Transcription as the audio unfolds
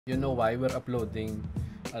You know why we're uploading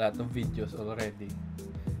a lot of videos already?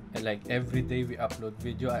 And like every day we upload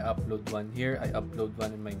video. I upload one here, I upload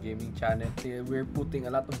one in my gaming channel. We're putting a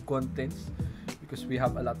lot of contents because we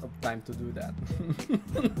have a lot of time to do that.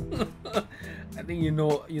 I think you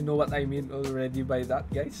know what I mean already by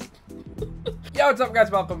that, guys. Yo, what's up guys?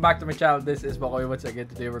 Welcome back to my channel. This is Mckoy once again.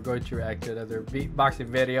 Today we're going to react to another beatboxing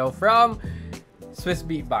video from Swiss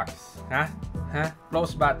Beatbox.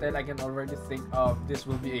 Close battle. I can already think of this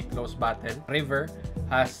will be a close battle. River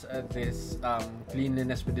has this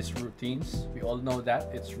cleanliness with his routines. We all know that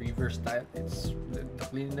it's River style. It's the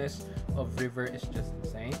cleanliness of River is just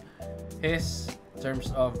insane. His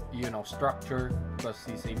terms of structure, because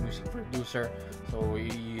he's a music producer, so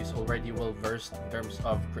he is already well versed in terms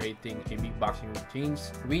of creating a beatboxing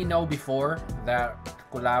routines. We know before that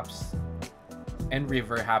Collapse and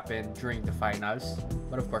River happened during the finals,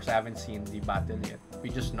 but of course I haven't seen the battle yet. We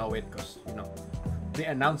just know it because they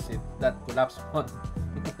announced it that Collapse won.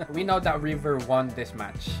 We know that River won this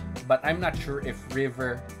match, but I'm not sure if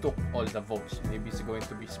River took all the votes. Maybe it's going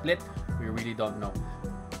to be split. We really don't know.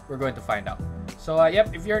 We're going to find out. So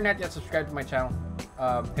yep, if you're not yet subscribed to my channel,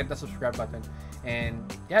 hit the subscribe button,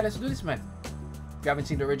 and yeah, let's do this, man. If you haven't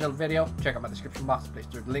seen the original video, check out my description box. Please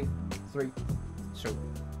do the link. 3, 2,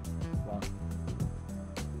 1.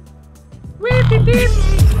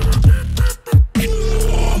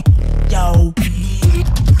 Yo.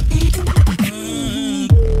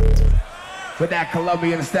 With that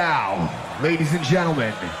Colombian style, ladies and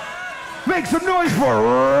gentlemen, make some noise for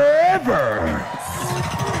River.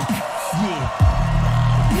 Yeah.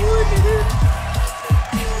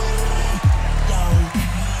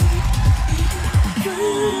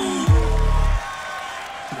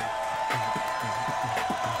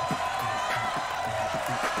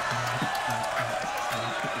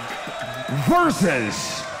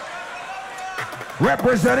 Versus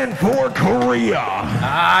representing for Korea.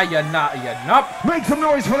 Make some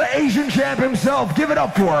noise for the Asian champ himself. Give it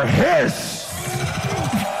up for Hiss.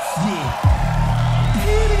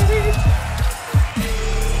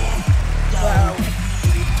 Wow.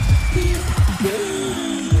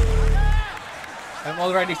 I'm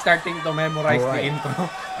already starting to memorize the intro.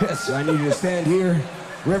 Hiss, I need you to stand here.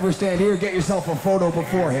 River, stand here. Get yourself a photo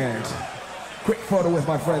beforehand. Quick photo with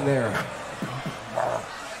my friend there.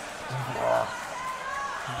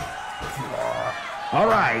 All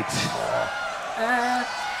right.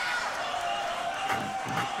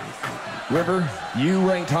 River, you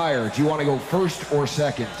ranked higher. Do you want to go first or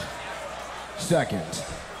second? Second.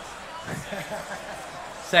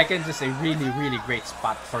 Second is a really great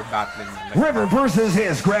spot for battling. River versus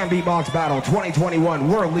his Grand Beatbox Battle 2021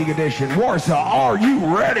 World League Edition. Warsaw, are you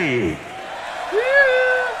ready?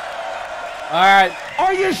 All right.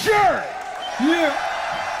 Are you sure? Yeah.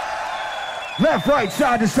 Left, right,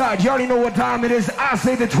 side to side. You already know what time it is. I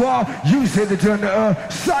say the 12, you say the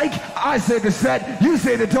psych. I say the set, you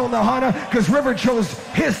say the don the Hana, because River chose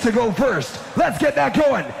his to go first. Let's get that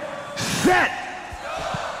going. Set.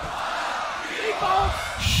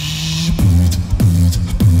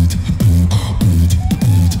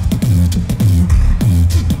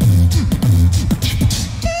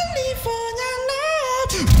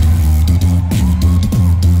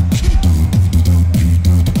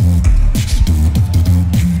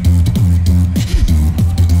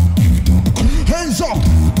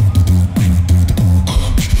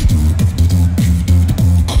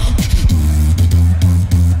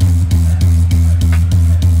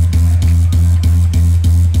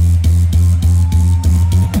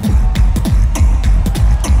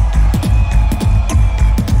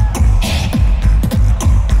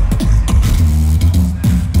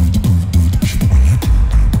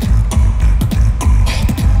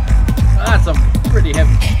 Pretty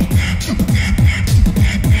heavy.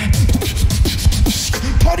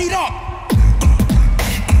 Put it up.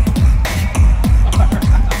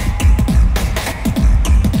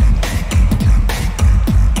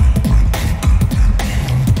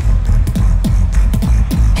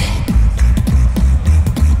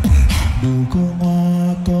 무궁화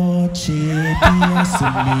꽃이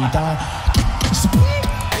피었습니다.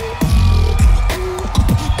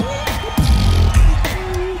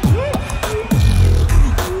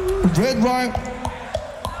 Red right,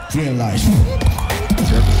 green light.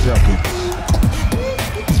 7 seconds.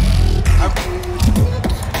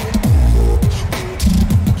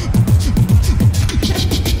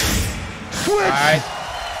 Alright.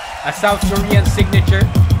 A South Korean signature.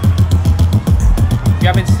 If you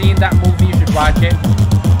haven't seen that movie, you should watch it.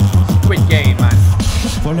 Squid Game, man.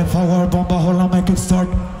 Falling forward, bomba, hold on, make it start.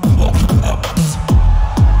 Oh.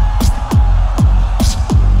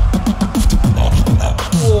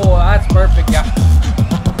 that's perfect, yeah.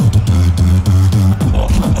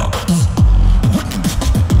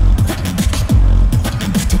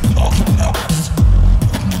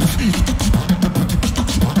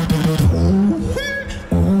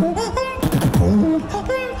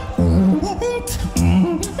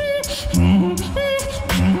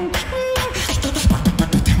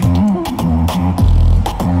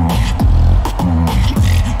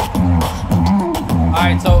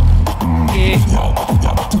 Alright, so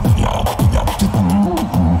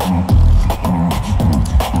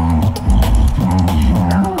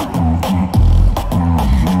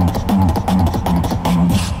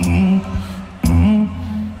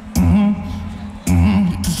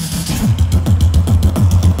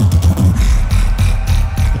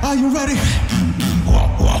Are you ready?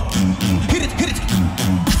 Hit it, hit it.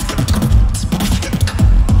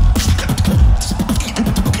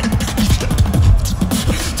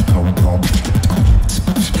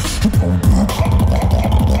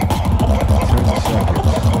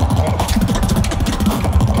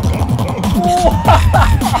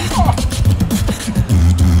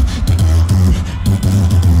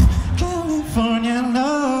 California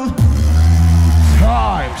love.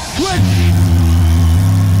 Time, switch.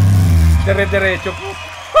 dire-diretso po.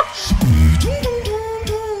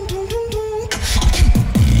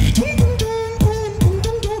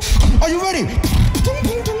 Are you ready?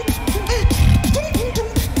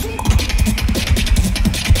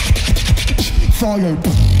 Fire.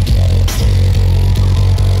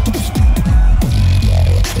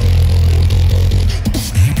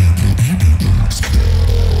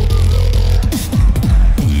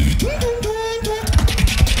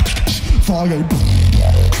 Fire. Okay.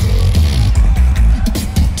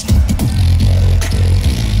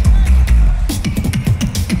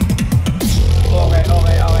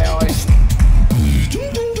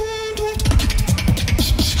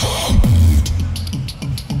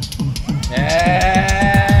 Yeah.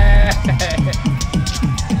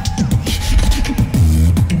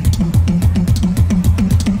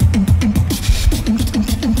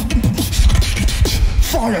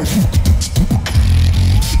 Fire.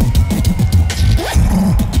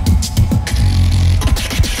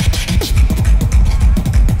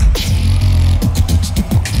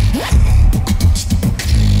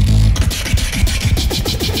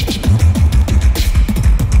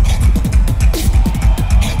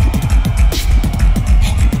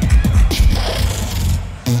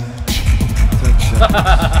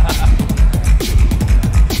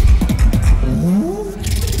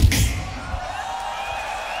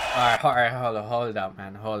 Alright, hold up,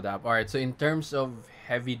 man. Hold up. Alright, so in terms of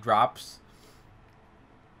heavy drops,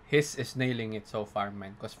 his is nailing it so far,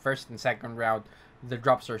 man. Because first and second round, the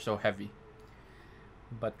drops are so heavy.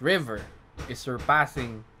 But River is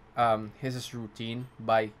surpassing his routine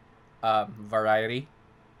by variety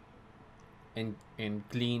and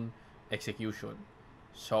clean execution.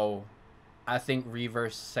 So I think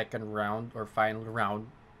River's second round or final round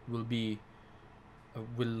will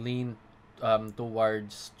lean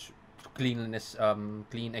towards cleanliness,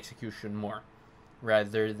 clean execution more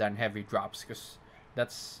rather than heavy drops, because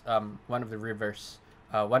that's one of River's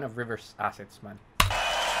assets, man.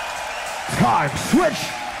 Time, switch.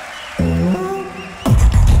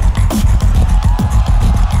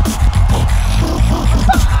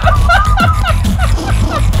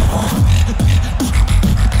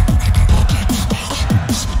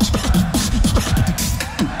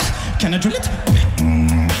 Can I drill it?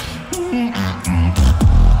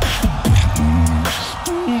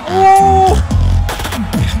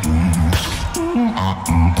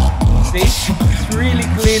 See? It's really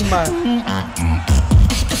clean, man.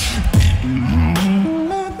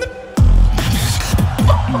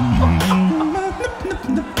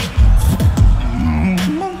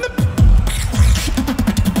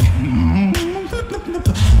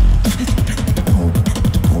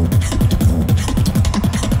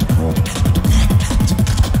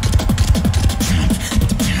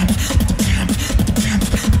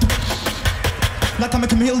 Like I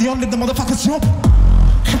make a million, let the motherfuckers drop.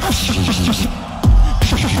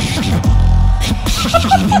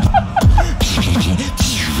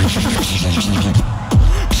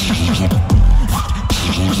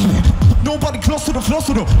 Nobody close to the floor,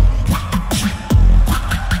 to the.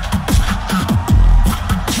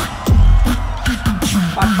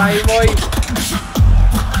 Patay, boy.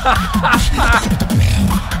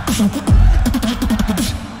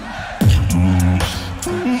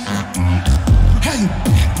 Hey.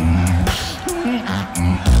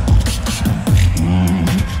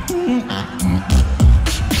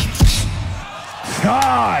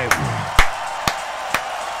 Time.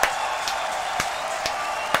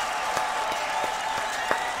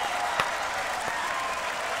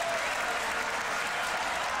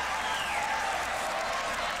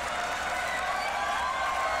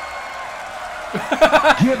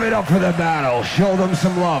 Give it up for the battle. Show them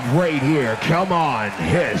some love right here. Come on.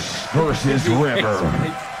 Hiss versus River.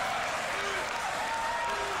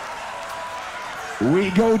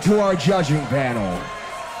 We go to our judging panel.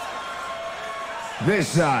 This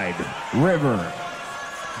side, River.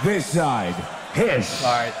 This side, Hiss.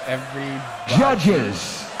 Alright, every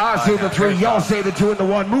Judges. I say the 3, y'all say the 2 and the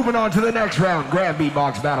 1. Moving on to the next round. Grand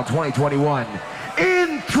Beatbox Battle 2021.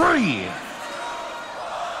 In 3.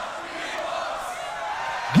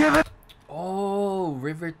 Give it Oh,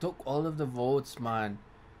 River took all of the votes, man.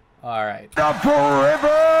 Alright. up for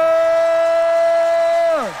River!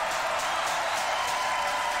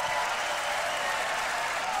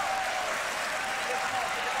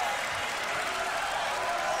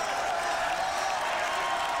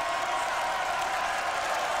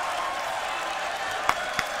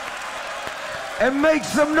 And make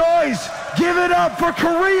some noise. Give it up for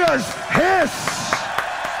Korea's Hiss.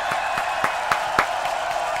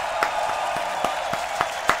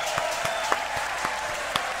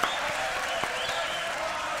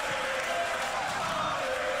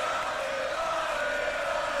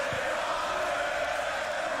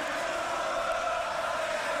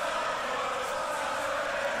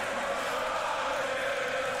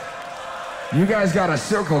 You guys got a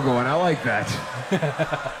circle going. I like that.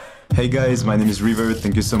 Hey guys, my name is River.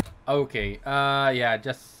 Thank you so much. Okay, yeah,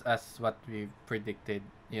 just as what we predicted,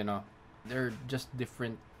 you know, they're just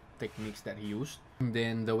different techniques that he used. And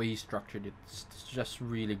then the way he structured it, it's just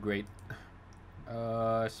really great.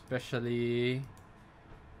 Especially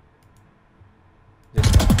this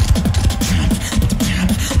one.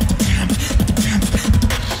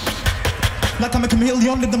 Like I'm a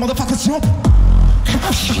chameleon, let the motherfuckers jump.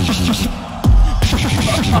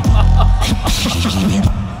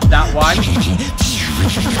 That one.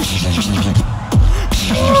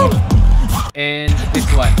 And this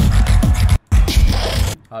one.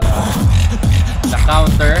 Hold on. The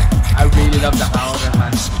counter. I really love the counter,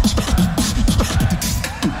 man.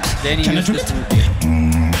 Then he used this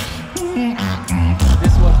routine.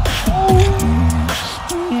 This one.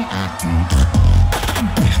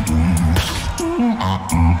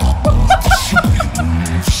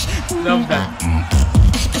 Love that.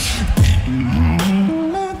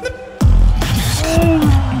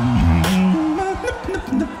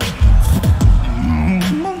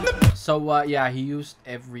 So yeah, he used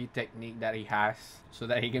every technique that he has so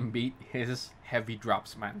that he can beat his heavy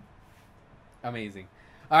drops, man. Amazing.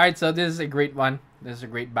 Alright, so this is a great one. This is a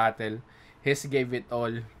great battle. His gave it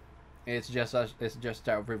all. It's just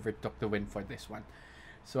that River took the win for this one.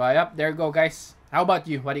 So yep, there you go, guys. How about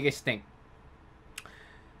you? What do you guys think?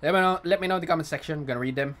 Let me know in the comment section. I'm gonna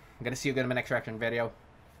read them. I'm gonna see you again in my next reaction video.